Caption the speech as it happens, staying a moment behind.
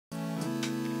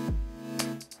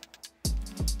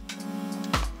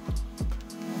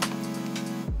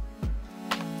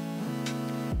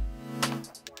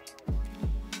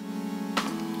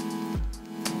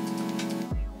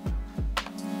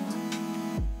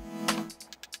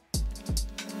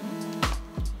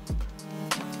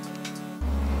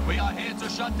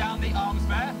shut down the arms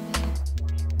fair.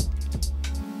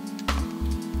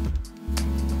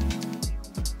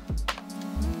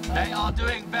 They are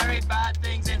doing very bad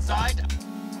things inside.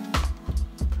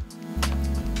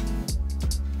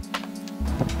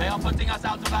 They are putting us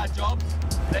out of our jobs.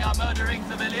 They are murdering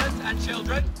civilians and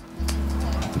children.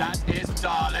 That is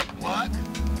Dalek work.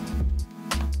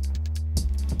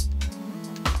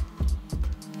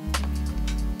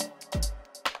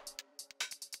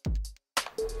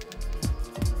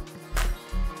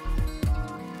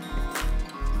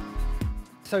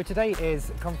 So today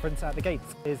is Conference at the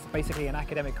Gates. It's basically an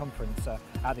academic conference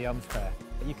at the Arms Fair.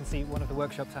 You can see one of the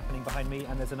workshops happening behind me,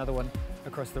 and there's another one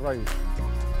across the road.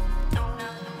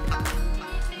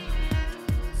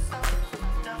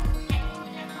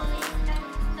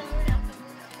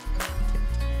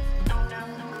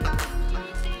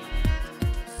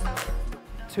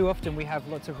 Too often we have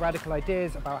lots of radical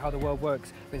ideas about how the world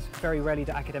works, but it's very rarely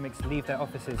that academics leave their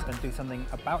offices and do something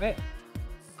about it.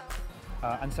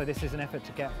 And so this is an effort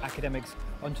to get academics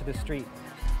onto the street.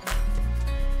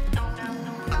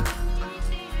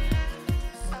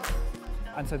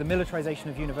 And so the militarisation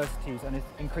of universities, and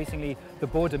increasingly the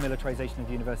border militarisation of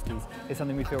universities, is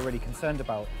something we feel really concerned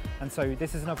about. And so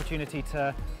this is an opportunity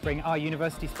to bring our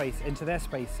university space into their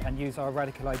space and use our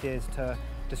radical ideas to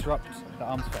disrupt the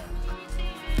arms fair.